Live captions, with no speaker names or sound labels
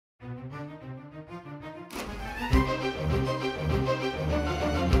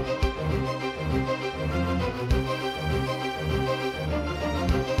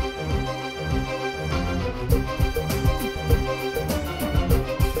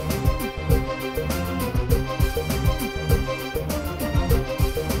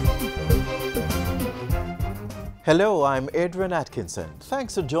Hello, I'm Adrian Atkinson.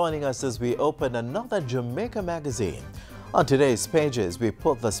 Thanks for joining us as we open another Jamaica magazine. On today's pages, we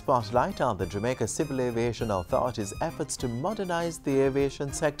put the spotlight on the Jamaica Civil Aviation Authority's efforts to modernize the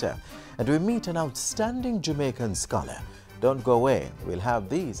aviation sector, and we meet an outstanding Jamaican scholar. Don't go away. We'll have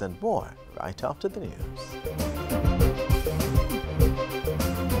these and more right after the news.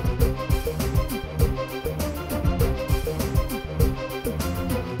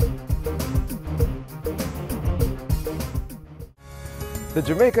 The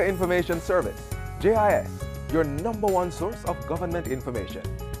Jamaica Information Service, JIS, your #1 source of government information.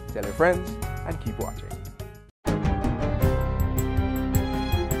 Tell your friends and keep watching.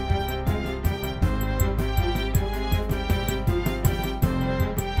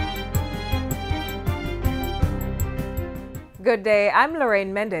 Good day, I'm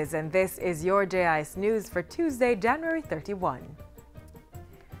Lorraine Mendez and this is your JIS News for Tuesday, January 31.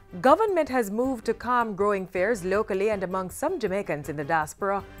 Government has moved to calm growing fears locally and among some Jamaicans in the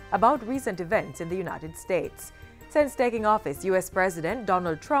diaspora about recent events in the United States. Since taking office, U.S. President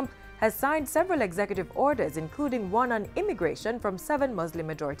Donald Trump has signed several executive orders, including one on immigration from 7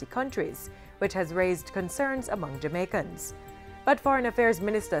 Muslim-majority countries, which has raised concerns among Jamaicans. But Foreign Affairs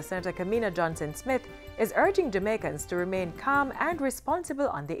Minister Senator Kamina Johnson-Smith is urging Jamaicans to remain calm and responsible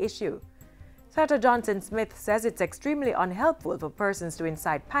on the issue. Senator Johnson-Smith says it's extremely unhelpful for persons to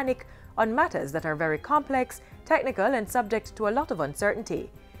incite panic on matters that are very complex, technical, and subject to a lot of uncertainty.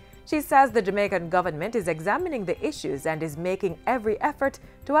 She says the Jamaican government is examining the issues and is making every effort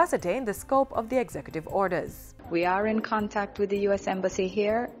to ascertain the scope of the executive orders. We are in contact with the U.S. Embassy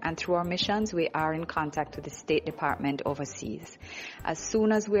here, and through our missions, we are in contact with the State Department overseas. As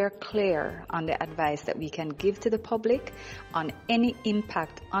soon as we are clear on the advice that we can give to the public on any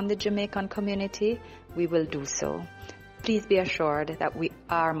impact on the Jamaican community, we will do so. Please be assured that we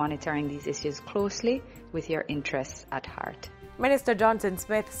are monitoring these issues closely with your interests at heart. Minister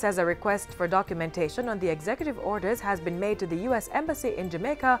Johnson-Smith says a request for documentation on the executive orders has been made to the U.S. Embassy in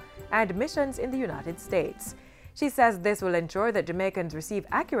Jamaica and missions in the United States. She says this will ensure that Jamaicans receive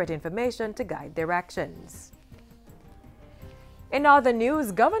accurate information to guide their actions. In other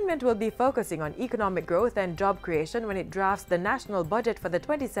news, government will be focusing on economic growth and job creation when it drafts the national budget for the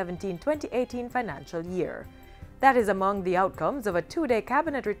 2017-2018 financial year. That is among the outcomes of a 2-day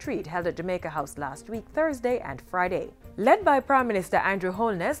cabinet retreat held at Jamaica House last week, Thursday and Friday. Led by Prime Minister Andrew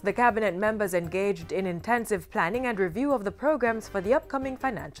Holness, the cabinet members engaged in intensive planning and review of the programs for the upcoming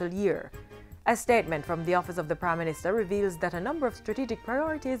financial year. A statement from the Office of the Prime Minister reveals that a number of strategic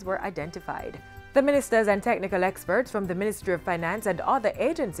priorities were identified. The ministers and technical experts from the Ministry of Finance and other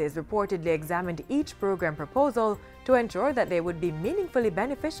agencies reportedly examined each program proposal to ensure that they would be meaningfully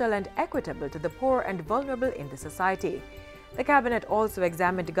beneficial and equitable to the poor and vulnerable in the society. The cabinet also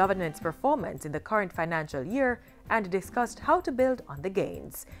examined governance performance in the current financial year and discussed how to build on the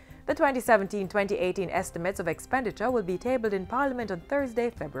gains. The 2017-2018 estimates of expenditure will be tabled in Parliament on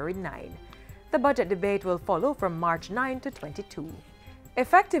Thursday, February 9. The budget debate will follow from March 9 to 22.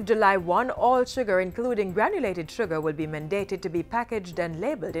 Effective July 1, all sugar, including granulated sugar, will be mandated to be packaged and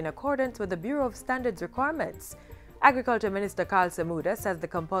labeled in accordance with the Bureau of Standards requirements. Agriculture Minister Carl Samuda says the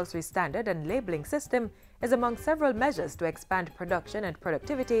compulsory standard and labeling system is among several measures to expand production and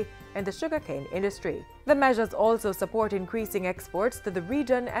productivity in the sugarcane industry. The measures also support increasing exports to the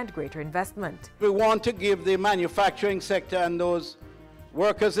region and greater investment. We want to give the manufacturing sector and those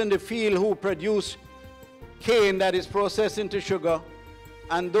workers in the field who produce cane that is processed into sugar,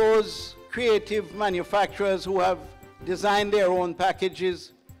 and those creative manufacturers who have designed their own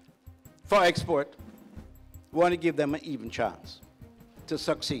packages for export, we want to give them an even chance to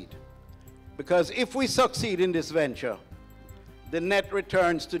succeed. Because if we succeed in this venture, the net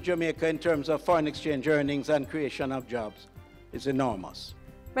returns to Jamaica in terms of foreign exchange earnings and creation of jobs is enormous.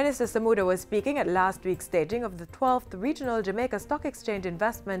 Minister Samuda was speaking at last week's staging of the 12th Regional Jamaica Stock Exchange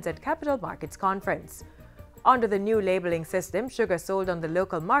Investments and Capital Markets Conference. Under the new labeling system, sugar sold on the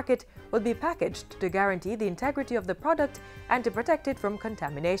local market will be packaged to guarantee the integrity of the product and to protect it from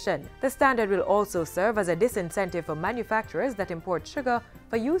contamination. The standard will also serve as a disincentive for manufacturers that import sugar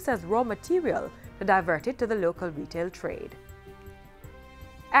for use as raw material to divert it to the local retail trade.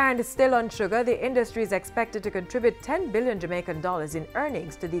 And still on sugar, the industry is expected to contribute $10 billion Jamaican dollars in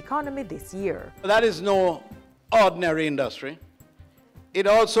earnings to the economy this year. That is no ordinary industry. It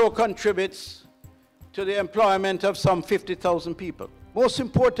also contributes to the employment of some 50,000 people. Most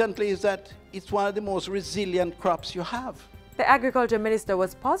importantly is that it's one of the most resilient crops you have. The Agriculture Minister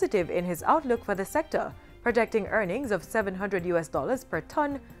was positive in his outlook for the sector, projecting earnings of $700 per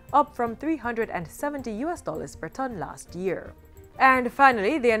ton, up from $370 per ton last year. And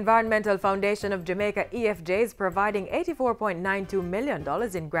finally, the Environmental Foundation of Jamaica, EFJ, is providing $84.92 million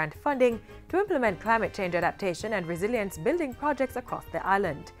in grant funding to implement climate change adaptation and resilience building projects across the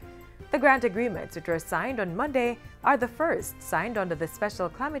island. The grant agreements, which were signed on Monday, are the first signed under the Special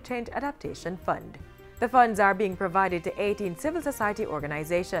Climate Change Adaptation Fund. The funds are being provided to 18 civil society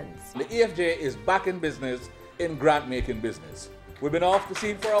organizations. The EFJ is back in business, in grant-making business. We've been off the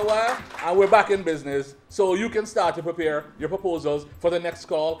scene for a while, and we're back in business, so you can start to prepare your proposals for the next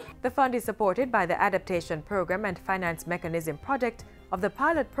call. The fund is supported by the Adaptation Program and Finance Mechanism project of the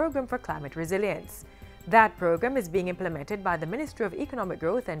Pilot Program for Climate Resilience. That program is being implemented by the Ministry of Economic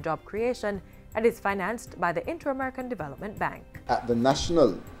Growth and Job Creation and is financed by the Inter-American Development Bank. At the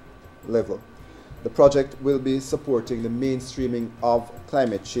national level, the project will be supporting the mainstreaming of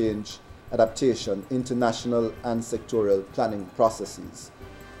climate change adaptation into national and sectoral planning processes.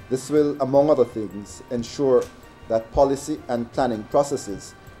 This will, among other things, ensure that policy and planning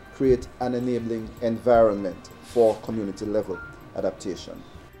processes create an enabling environment for community-level adaptation.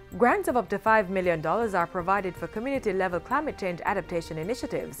 Grants of up to $5 million are provided for community-level climate change adaptation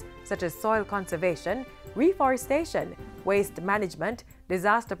initiatives such as soil conservation, reforestation, waste management,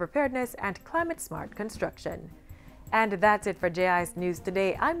 disaster preparedness, and climate-smart construction. And that's it for JIS News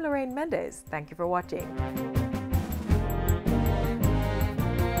Today. I'm Lorraine Mendez. Thank you for watching.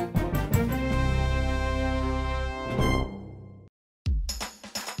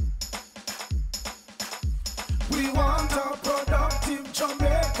 We want a productive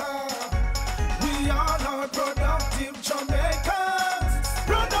Jamaica. We are not productive Jamaicans.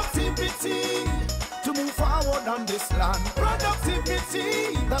 Productivity to move forward on this land.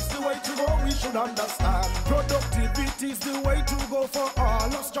 Productivity, that's the way to go, we should understand. Productivity is the way to go for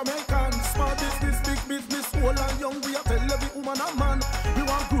all us Jamaicans. Small business, big business, old and young, we are tell every woman and man. We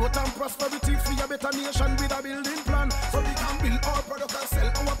want growth and prosperity for a better nation with a building plan. So we can build our product and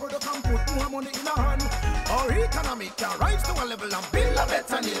sell our product and put more money in our hand. Our economy can rise to a level and build a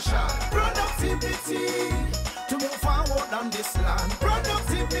better nation. Productivity to move forward on this land.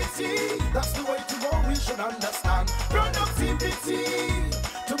 Productivity, that's the way to go, we should understand. Productivity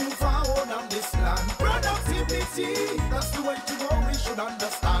to move forward on this land. Productivity, that's the way to go, we should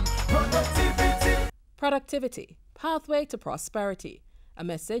understand. Productivity. Productivity, pathway to prosperity. A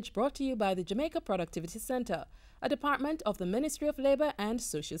message brought to you by the Jamaica Productivity Center, a department of the Ministry of Labor and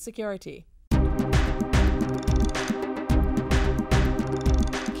Social Security.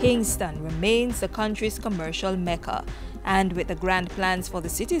 Kingston remains the country's commercial mecca, and with the grand plans for the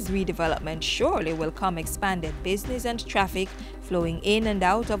city's redevelopment, surely will come expanded business and traffic flowing in and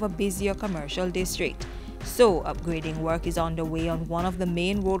out of a busier commercial district. So, upgrading work is underway on one of the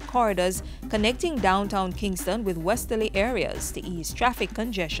main road corridors connecting downtown Kingston with westerly areas to ease traffic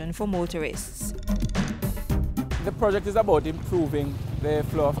congestion for motorists. The project is about improving the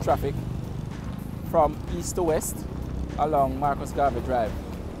flow of traffic from east to west along Marcus Garvey Drive.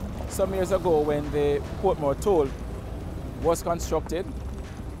 Some years ago, when the Portmore Toll was constructed,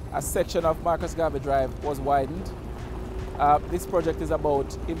 a section of Marcus Garvey Drive was widened. This project is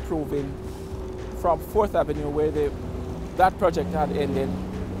about improving from 4th Avenue, where that project had ended,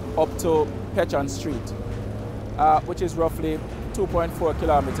 up to Petron Street, which is roughly 2.4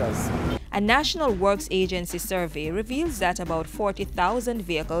 kilometers. A National Works Agency survey reveals that about 40,000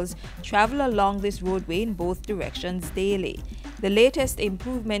 vehicles travel along this roadway in both directions daily. The latest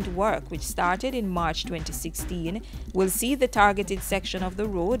improvement work, which started in March 2016, will see the targeted section of the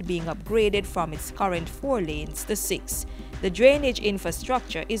road being upgraded from its current 4 lanes to 6. The drainage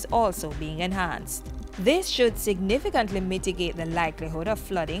infrastructure is also being enhanced. This should significantly mitigate the likelihood of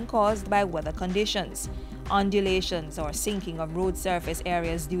flooding caused by weather conditions. Undulations or sinking of road surface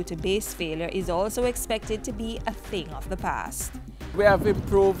areas due to base failure is also expected to be a thing of the past. We have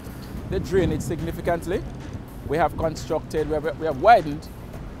improved the drainage significantly. We have constructed, we have widened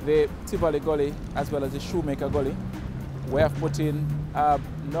the Tivoli Gully as well as the Shoemaker Gully. We have put in a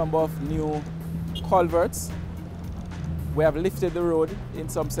number of new culverts. We have lifted the road in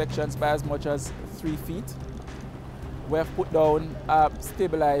some sections by as much as 3 feet. We have put down a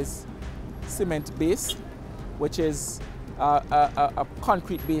stabilized cement base, which is a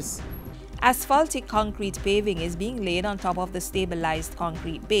concrete base. Asphaltic concrete paving is being laid on top of the stabilized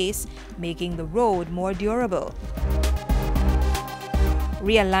concrete base, making the road more durable.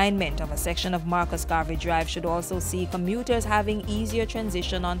 Realignment of a section of Marcus Garvey Drive should also see commuters having easier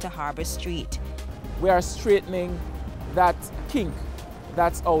transition onto Harbour Street. We are straightening that kink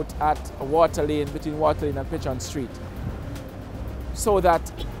that's out at Water Lane, between Water Lane and Petron Street, so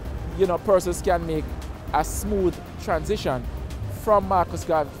that persons can make a smooth transition from Marcus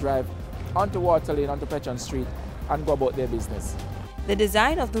Garvey Drive onto Water Lane, onto Petron Street, and go about their business. The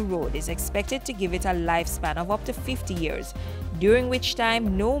design of the road is expected to give it a lifespan of up to 50 years, during which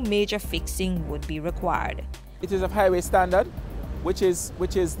time no major fixing would be required. It is of highway standard, which is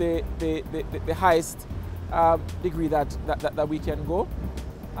the highest degree that we can go,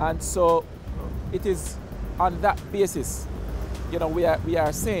 and so it is on that basis, you know, we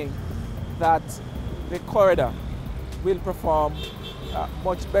are saying that the corridor will perform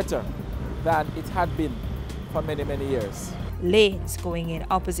much better than it had been for many, many years. Lanes going in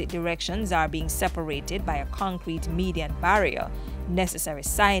opposite directions are being separated by a concrete median barrier. Necessary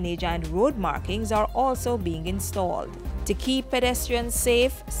signage and road markings are also being installed. To keep pedestrians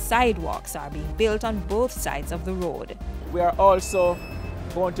safe, sidewalks are being built on both sides of the road. We are also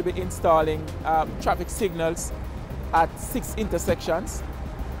going to be installing traffic signals at 6 intersections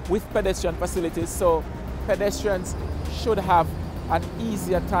with pedestrian facilities, so pedestrians should have an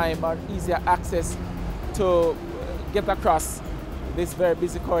easier time or easier access to get across this very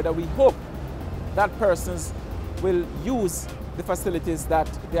busy corridor. We hope that persons will use the facilities that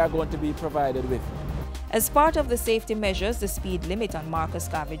they are going to be provided with. As part of the safety measures, the speed limit on Marcus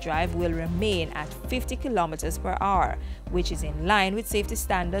Garvey Drive will remain at 50 kilometers per hour, which is in line with safety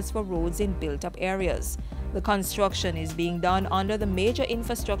standards for roads in built-up areas. The construction is being done under the Major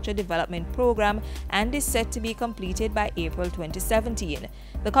Infrastructure Development Program and is set to be completed by April 2017.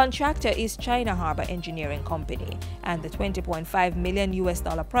 The contractor is China Harbour Engineering Company, and the $20.5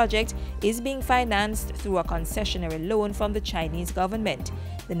 million project is being financed through a concessionary loan from the Chinese government.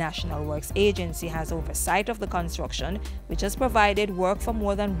 The National Works Agency has oversight of the construction, which has provided work for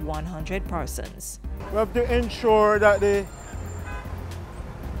more than 100 persons. We have to ensure that the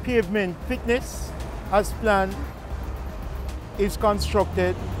pavement thickness as planned is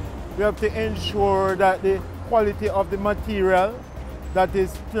constructed. We have to ensure that the quality of the material that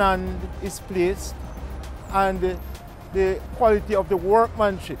is planned is placed, and the quality of the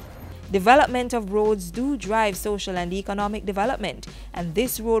workmanship. Development of roads do drive social and economic development, and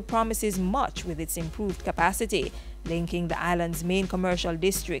this road promises much with its improved capacity, linking the island's main commercial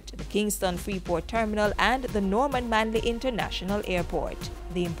district, the Kingston Freeport Terminal, and the Norman Manley International Airport.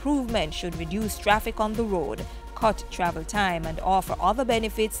 The improvement should reduce traffic on the road, cut travel time, and offer other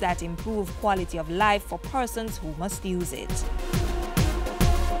benefits that improve quality of life for persons who must use it.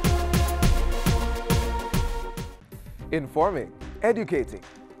 Informing, educating,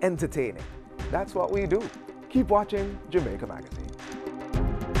 entertaining. That's what we do. Keep watching Jamaica Magazine.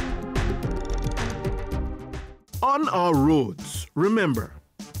 On our roads, remember,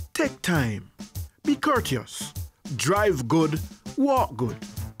 take time, be courteous, drive good, walk good.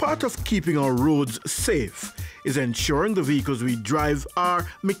 Part of keeping our roads safe is ensuring the vehicles we drive are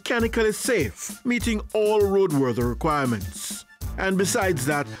mechanically safe, meeting all roadworthy requirements. And besides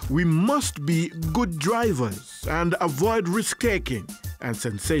that, we must be good drivers and avoid risk-taking and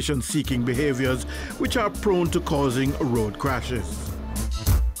sensation-seeking behaviors which are prone to causing road crashes.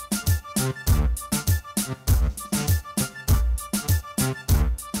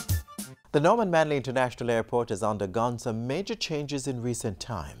 The Norman Manley International Airport has undergone some major changes in recent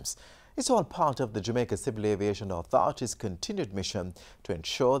times. It's all part of the Jamaica Civil Aviation Authority's continued mission to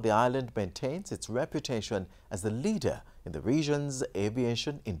ensure the island maintains its reputation as the leader in the region's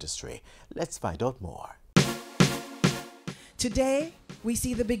aviation industry. Let's find out more. Today, we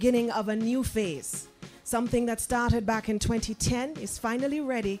see the beginning of a new phase. Something that started back in 2010 is finally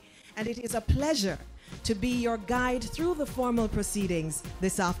ready, and it is a pleasure to be your guide through the formal proceedings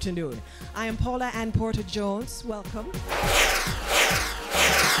this afternoon. I am Paula Ann Porter-Jones. Welcome.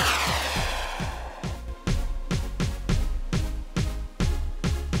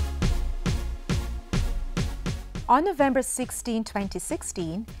 On November 16,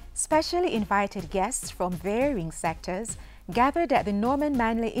 2016, specially invited guests from varying sectors gathered at the Norman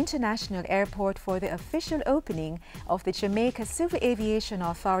Manley International Airport for the official opening of the Jamaica Civil Aviation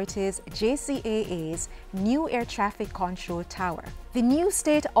Authority's JCAA's new air traffic control tower. The new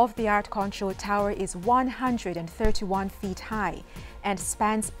state-of-the-art control tower is 131 feet high and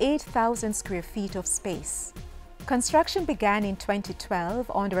spans 8,000 square feet of space. Construction began in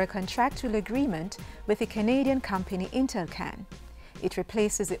 2012 under a contractual agreement with the Canadian company Intelcan. It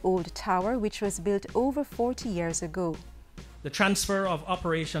replaces the old tower, which was built over 40 years ago. The transfer of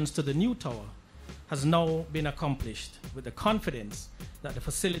operations to the new tower has now been accomplished with the confidence that the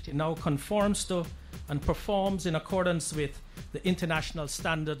facility now conforms to and performs in accordance with the international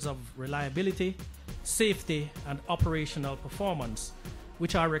standards of reliability, safety, and operational performance,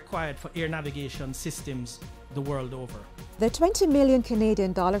 which are required for air navigation systems the world over. The $20 million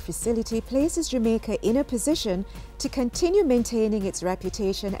Canadian facility places Jamaica in a position to continue maintaining its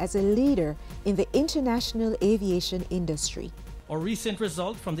reputation as a leader in the international aviation industry. A recent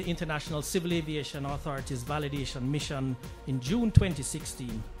result from the International Civil Aviation Authority's validation mission in June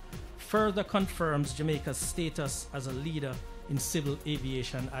 2016 further confirms Jamaica's status as a leader in civil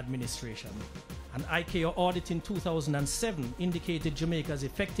aviation administration. An ICAO audit in 2007 indicated Jamaica's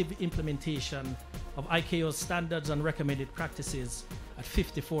effective implementation of ICAO's standards and recommended practices at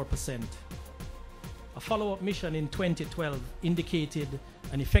 54%. A follow-up mission in 2012 indicated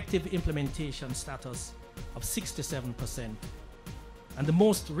an effective implementation status of 67%. And the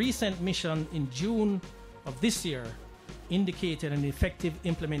most recent mission in June of this year indicated an effective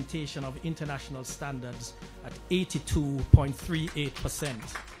implementation of international standards at 82.38%,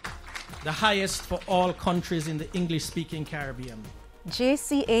 the highest for all countries in the English-speaking Caribbean.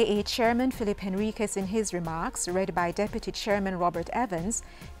 JCAA Chairman Philip Henriquez, in his remarks, read by Deputy Chairman Robert Evans,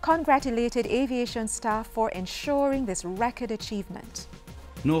 congratulated aviation staff for ensuring this record achievement.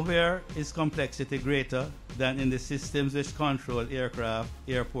 Nowhere is complexity greater than in the systems which control aircraft,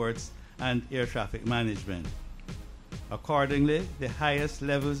 airports, and air traffic management. Accordingly, the highest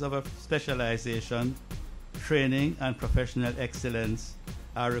levels of specialization, training, and professional excellence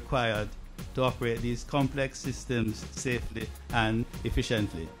are required to operate these complex systems safely and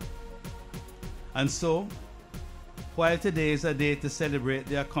efficiently. And so, while today is a day to celebrate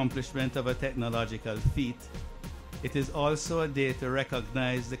the accomplishment of a technological feat, it is also a day to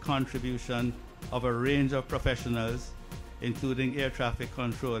recognize the contribution of a range of professionals, including air traffic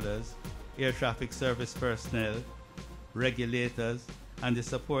controllers, air traffic service personnel, regulators, and the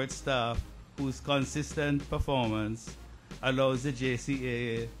support staff whose consistent performance allows the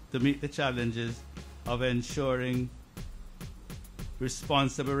JCAA to meet the challenges of ensuring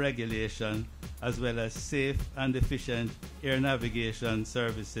responsible regulation as well as safe and efficient air navigation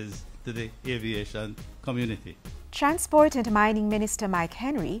services to the aviation community. Transport and Mining Minister Mike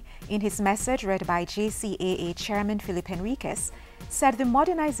Henry, in his message read by JCAA Chairman Philip Henriquez, said the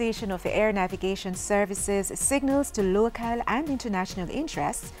modernization of the air navigation services signals to local and international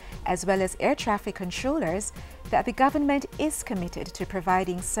interests, as well as air traffic controllers, that the government is committed to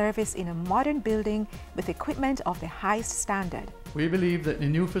providing service in a modern building with equipment of the highest standard. We believe that the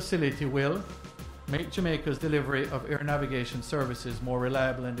new facility will make Jamaica's delivery of air navigation services more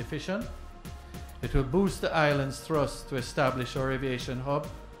reliable and efficient. It will boost the island's thrust to establish our aviation hub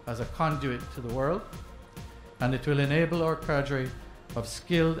as a conduit to the world, and it will enable our cadre of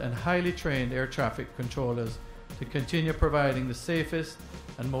skilled and highly trained air traffic controllers to continue providing the safest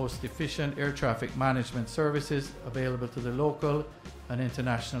and most efficient air traffic management services available to the local and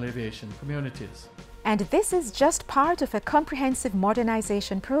international aviation communities. And this is just part of a comprehensive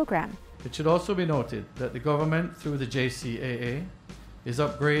modernization program. It should also be noted that the government, through the JCAA, is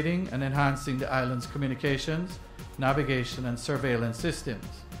upgrading and enhancing the island's communications, navigation, and surveillance systems.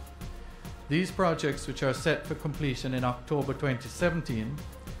 These projects, which are set for completion in October 2017,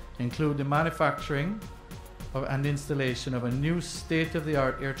 include the manufacturing and installation of a new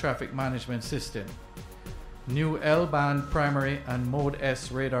state-of-the-art air traffic management system, new L-band primary and Mode S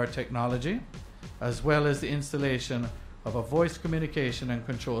radar technology, as well as the installation of a voice communication and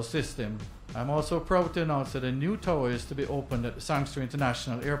control system. I'm also proud to announce that a new tower is to be opened at the Sanctuary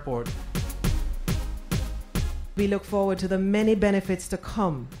International Airport. We look forward to the many benefits to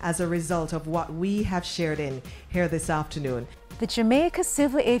come as a result of what we have shared in here this afternoon. The Jamaica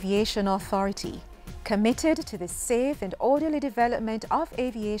Civil Aviation Authority, committed to the safe and orderly development of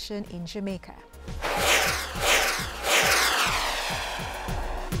aviation in Jamaica.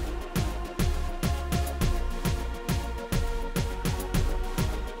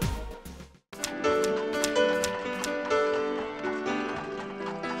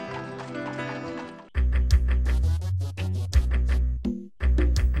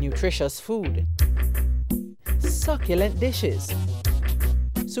 Nutritious food, succulent dishes,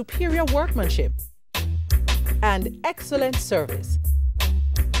 superior workmanship, and excellent service.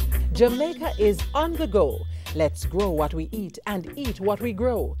 Jamaica is on the go. Let's grow what we eat and eat what we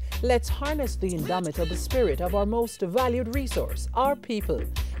grow. Let's harness the indomitable spirit of our most valued resource, our people.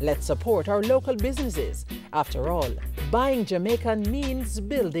 Let's support our local businesses. After all, buying Jamaican means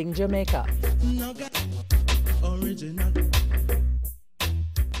building Jamaica.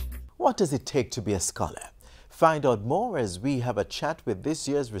 What does it take to be a scholar? Find out more as we have a chat with this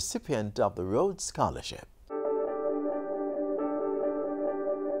year's recipient of the Rhodes Scholarship.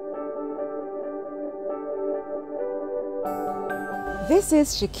 This is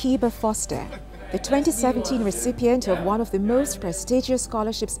Shakiba Foster, the 2017 recipient of one of the most prestigious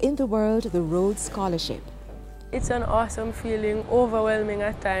scholarships in the world, the Rhodes Scholarship. It's an awesome feeling, overwhelming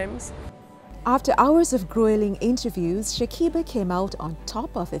at times. After hours of grueling interviews, Shakiba came out on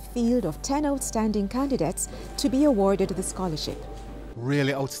top of a field of 10 outstanding candidates to be awarded the scholarship.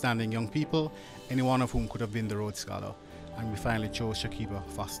 Really outstanding young people, any one of whom could have been the Rhodes Scholar, and we finally chose Shakiba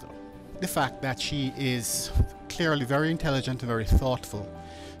Foster. The fact that she is clearly very intelligent and very thoughtful.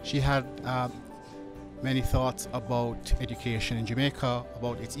 She had many thoughts about education in Jamaica,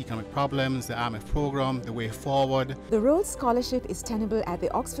 about its economic problems, the IMF program, the way forward. The Rhodes Scholarship is tenable at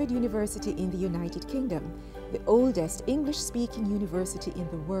the Oxford University in the United Kingdom, the oldest English-speaking university in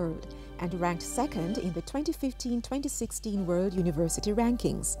the world, and ranked second in the 2015-2016 World University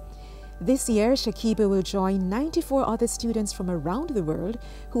Rankings. This year, Shakiba will join 94 other students from around the world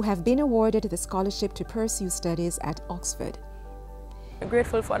who have been awarded the scholarship to pursue studies at Oxford. I'm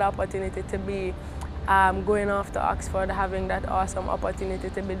grateful for the opportunity to be going off to Oxford, having that awesome opportunity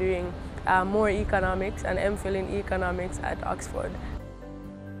to be doing more economics and MPhil in economics at Oxford.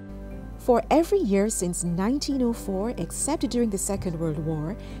 For every year since 1904, except during the Second World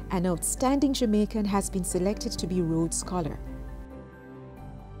War, an outstanding Jamaican has been selected to be Rhodes Scholar.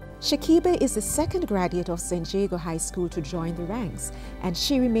 Shakiba is the second graduate of St. Jago High School to join the ranks, and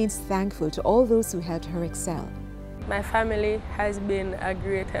she remains thankful to all those who helped her excel. My family has been a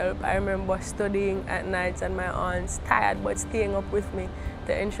great help. I remember studying at nights and my aunts, tired but staying up with me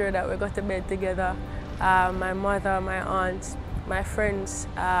to ensure that we got to bed together. My mother, my aunts, my friends,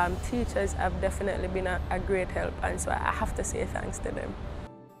 teachers have definitely been a great help, and so I have to say thanks to them.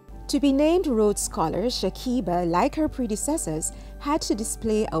 To be named Rhodes Scholar, Shakiba, like her predecessors, had to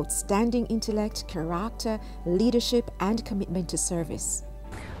display outstanding intellect, character, leadership, and commitment to service.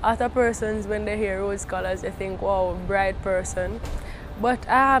 Other persons, when they hear Rhodes Scholars, they think, wow, bright person. But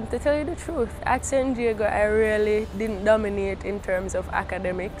to tell you the truth, at St. Jago, I really didn't dominate in terms of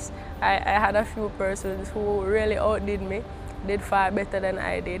academics. I had a few persons who really outdid me, did far better than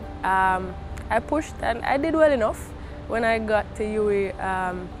I did. I pushed and I did well enough. When I got to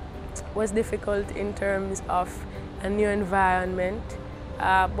UWI, was difficult in terms of a new environment.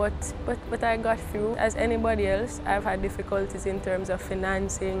 But I got through. As anybody else, I've had difficulties in terms of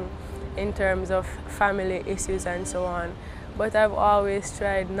financing, in terms of family issues and so on. But I've always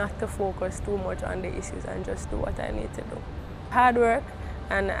tried not to focus too much on the issues and just do what I need to do. Hard work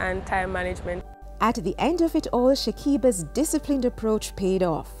and time management. At the end of it all, Shakiba's disciplined approach paid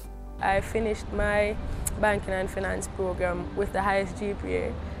off. I finished my banking and finance program with the highest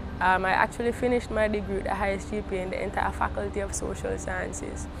GPA. I actually finished my degree with the highest GPA in the entire Faculty of Social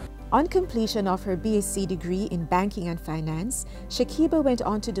Sciences. On completion of her BSc degree in Banking and Finance, Shakiba went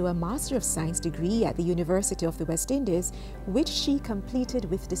on to do a Master of Science degree at the University of the West Indies, which she completed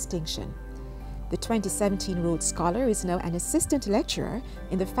with distinction. The 2017 Rhodes Scholar is now an assistant lecturer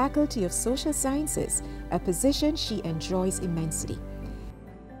in the Faculty of Social Sciences, a position she enjoys immensely.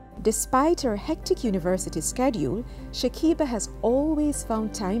 Despite her hectic university schedule, Shakiba has always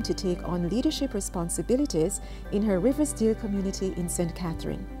found time to take on leadership responsibilities in her Riversdale community in St.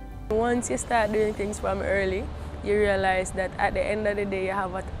 Catherine. Once you start doing things from early, you realize that at the end of the day you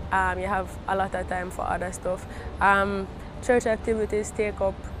have a lot of time for other stuff. Church activities take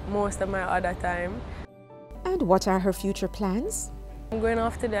up most of my other time. And what are her future plans? I'm going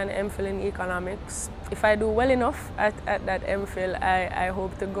off to do an MPhil in economics. If I do well enough at that MPhil, I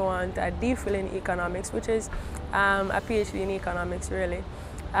hope to go on to a DPhil in economics, which is a PhD in economics, really.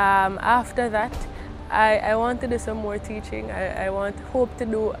 After that, I want to do some more teaching. I hope to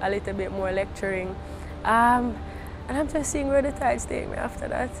do a little bit more lecturing. And I'm just seeing where the tides take me after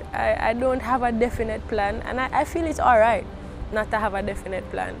that. I don't have a definite plan, and I feel it's all right not to have a definite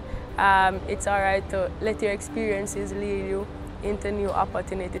plan. It's all right to let your experiences lead you into new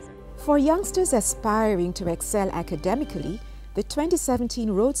opportunities. For youngsters aspiring to excel academically, the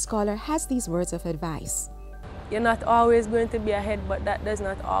 2017 Rhodes Scholar has these words of advice. You're not always going to be ahead, but that does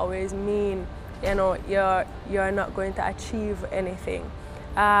not always mean, you know, you're not going to achieve anything.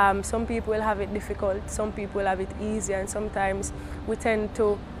 Some people will have it difficult, some people will have it easy, and sometimes we tend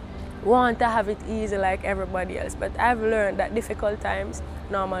to want to have it easy like everybody else. But I've learned that difficult times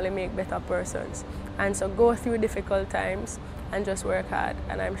normally make better persons. And so go through difficult times and just work hard,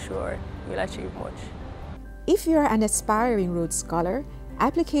 and I'm sure you'll achieve much. If you're an aspiring Rhodes Scholar,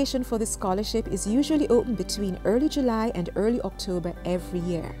 application for the scholarship is usually open between early July and early October every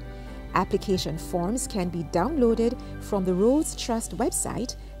year. Application forms can be downloaded from the Rhodes Trust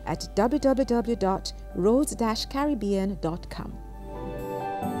website at www.rhodes-caribbean.com.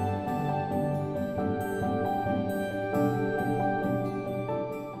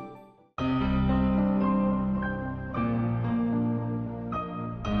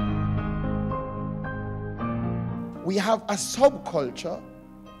 we have a subculture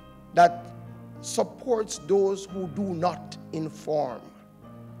that supports those who do not inform,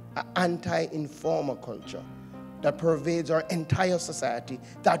 an anti-informer culture that pervades our entire society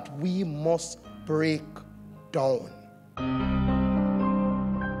that we must break down.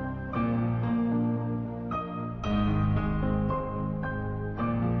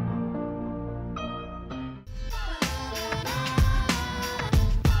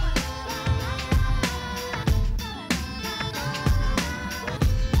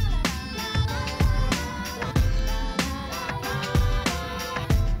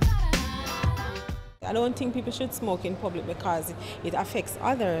 I don't think people should smoke in public because it affects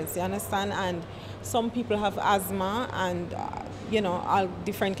others, you understand? And some people have asthma and, you know, all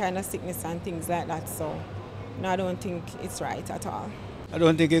different kind of sickness and things like that. So, no, I don't think it's right at all. I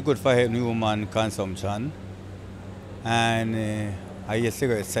don't think it's good for human consumption. And I use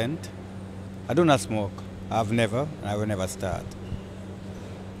cigarette scent. I do not smoke. I've never, and I will never start.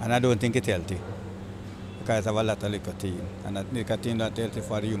 And I don't think it's healthy because I have a lot of nicotine, and that nicotine is not healthy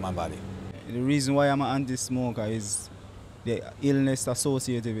for the human body. The reason why I'm an anti-smoker is the illness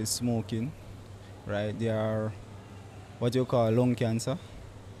associated with smoking, right? There are what you call lung cancer,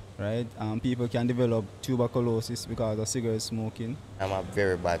 right? People can develop tuberculosis because of cigarette smoking. I'm a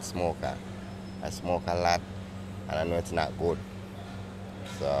very bad smoker. I smoke a lot, and I know it's not good.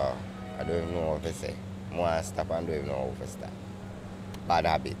 So I don't even know what to say. I want to stop and don't even know what to stop. Bad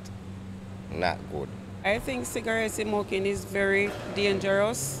habit, not good. I think cigarette smoking is very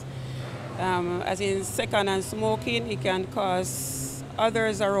dangerous. As in second-hand smoking, it can cause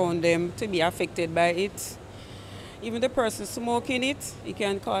others around them to be affected by it. Even the person smoking it, it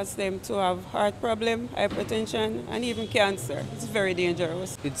can cause them to have heart problem, hypertension, and even cancer. It's very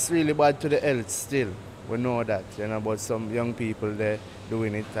dangerous. It's really bad to the health still. We know that, you know, but some young people, they're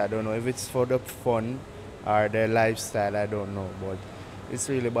doing it. I don't know if it's for the fun or their lifestyle, I don't know, but it's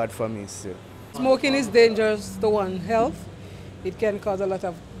really bad for me still. Smoking is dangerous to one's health. It can cause a lot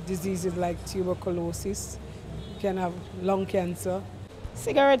of diseases like tuberculosis. You can have lung cancer.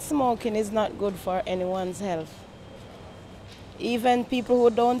 Cigarette smoking is not good for anyone's health. Even people who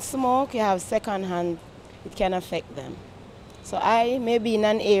don't smoke, you have second-hand, it can affect them. So I may be in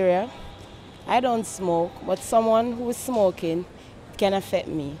an area, I don't smoke, but someone who is smoking, it can affect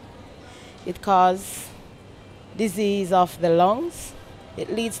me. It causes disease of the lungs,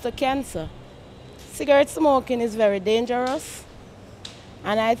 it leads to cancer. Cigarette smoking is very dangerous,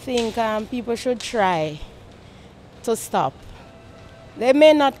 and I think people should try to stop. They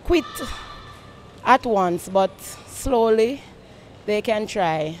may not quit at once, but slowly they can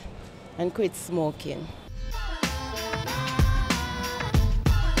try and quit smoking.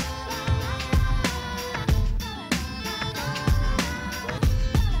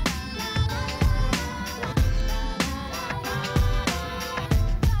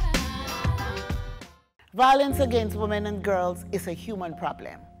 Violence against women and girls is a human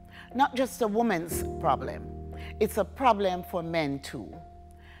problem, not just a woman's problem. It's a problem for men too.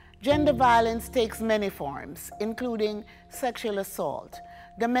 Gender violence takes many forms, including sexual assault,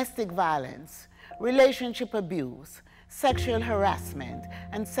 domestic violence, relationship abuse, sexual harassment,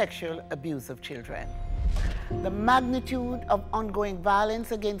 and sexual abuse of children. The magnitude of ongoing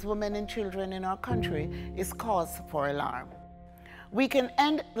violence against women and children in our country is cause for alarm. We can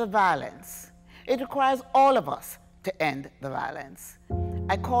end the violence. It requires all of us to end the violence.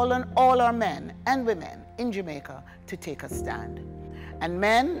 I call on all our men and women in Jamaica to take a stand. And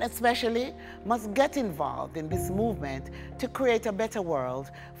men, especially, must get involved in this movement to create a better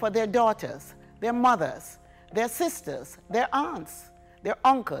world for their daughters, their mothers, their sisters, their aunts, their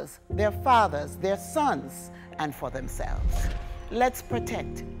uncles, their fathers, their sons, and for themselves. Let's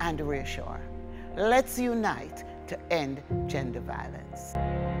protect and reassure. Let's unite to end gender violence.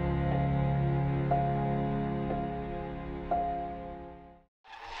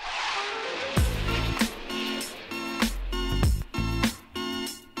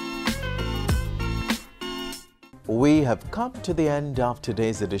 We have come to the end of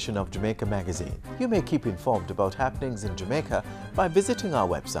today's edition of Jamaica Magazine. You may keep informed about happenings in Jamaica by visiting our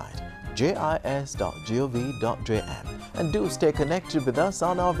website, jis.gov.jm, and do stay connected with us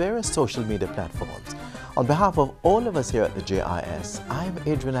on our various social media platforms. On behalf of all of us here at the JIS, I'm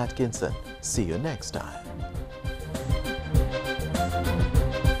Adrian Atkinson. See you next time.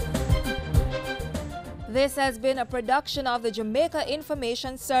 This has been a production of the Jamaica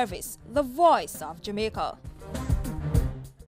Information Service, the voice of Jamaica.